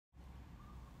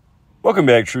Welcome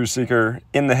back, Truth Seeker.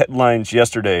 In the headlines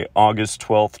yesterday, August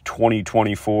 12th,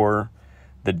 2024,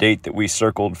 the date that we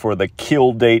circled for the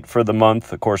kill date for the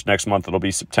month. Of course, next month it'll be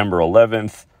September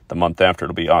 11th. The month after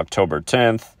it'll be October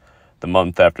 10th. The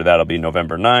month after that will be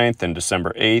November 9th and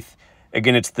December 8th.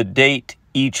 Again, it's the date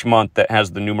each month that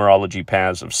has the numerology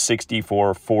paths of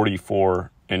 64,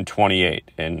 44, and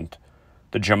 28. And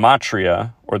the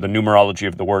gematria, or the numerology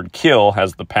of the word kill,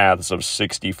 has the paths of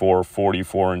 64,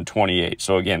 44, and 28.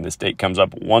 So again, this date comes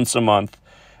up once a month,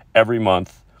 every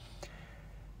month.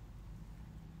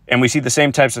 And we see the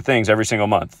same types of things every single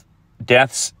month.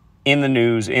 Deaths in the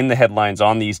news, in the headlines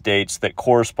on these dates that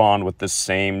correspond with the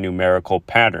same numerical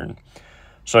pattern.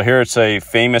 So here it's a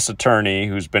famous attorney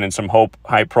who's been in some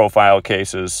high-profile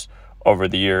cases over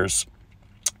the years,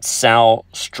 Sal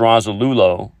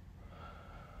Strazzullo,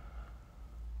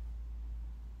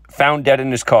 found dead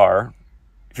in his car.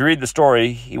 If you read the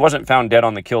story, he wasn't found dead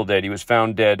on the kill date. He was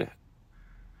found dead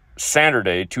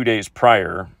Saturday, 2 days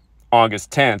prior,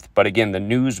 August 10th. But again, the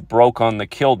news broke on the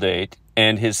kill date,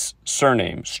 and his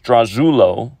surname,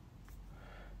 Strazzullo,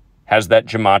 has that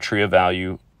gematria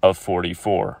value of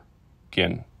 44.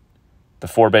 Again, the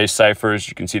 4 base ciphers,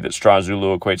 you can see that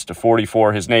Strazzullo equates to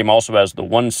 44. His name also has the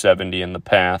 170 in the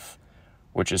path,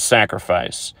 which is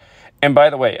sacrifice. And by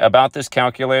the way, about this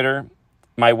calculator,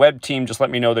 my web team just let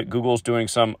me know that Google's doing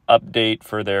some update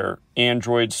for their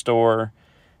Android store,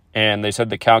 and they said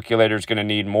the calculator is going to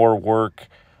need more work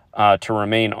to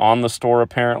remain on the store,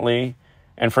 apparently.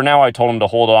 And for now, I told them to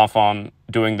hold off on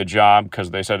doing the job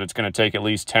because they said it's going to take at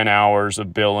least 10 hours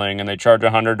of billing, and they charge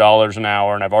 $100 an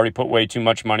hour, and I've already put way too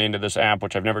much money into this app,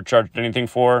 which I've never charged anything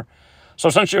for. So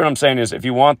essentially what I'm saying is if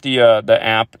you want the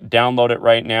app, download it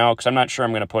right now because I'm not sure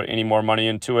I'm going to put any more money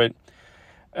into it.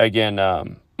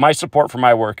 Again, my support for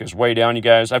my work is way down, you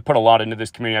guys. I've put a lot into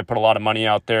this community. I put a lot of money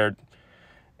out there.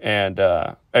 And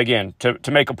again,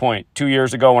 to make a point, 2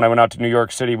 years ago when I went out to New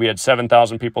York City, we had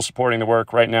 7,000 people supporting the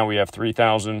work. Right now we have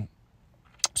 3,000.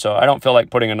 So I don't feel like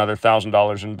putting another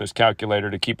 $1,000 into this calculator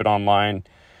to keep it online.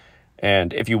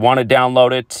 And if you want to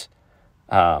download it,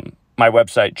 my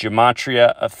website,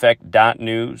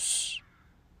 GematriaEffectNews.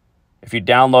 If you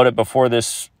download it before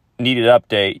this needed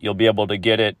update, you'll be able to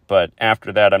get it. But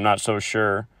after that, I'm not so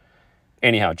sure.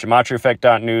 Anyhow,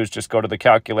 GematriaEffectNews, just go to the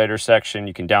calculator section.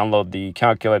 You can download the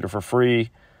calculator for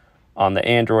free on the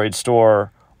Android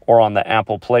store or on the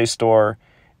Apple Play Store.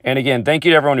 And again, thank you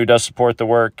to everyone who does support the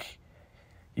work.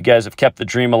 You guys have kept the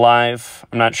dream alive.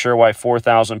 I'm not sure why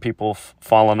 4,000 people have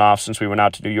fallen off since we went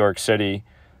out to New York City.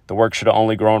 The work should have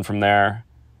only grown from there.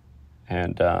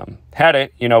 And had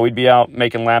it, we'd be out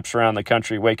making laps around the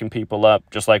country, waking people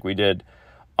up just like we did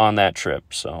on that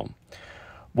trip. So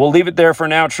we'll leave it there for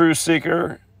now, Truth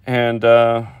Seeker. And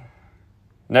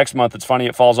next month, it's funny,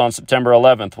 it falls on September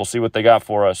 11th. We'll see what they got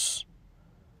for us.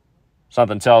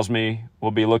 Something tells me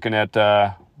we'll be looking at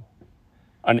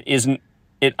an isn't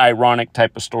it ironic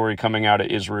type of story coming out of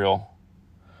Israel.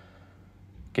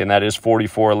 Again, that is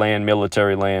 44 land,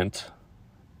 military land.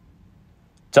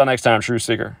 Till next time, Truth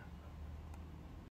Seeker.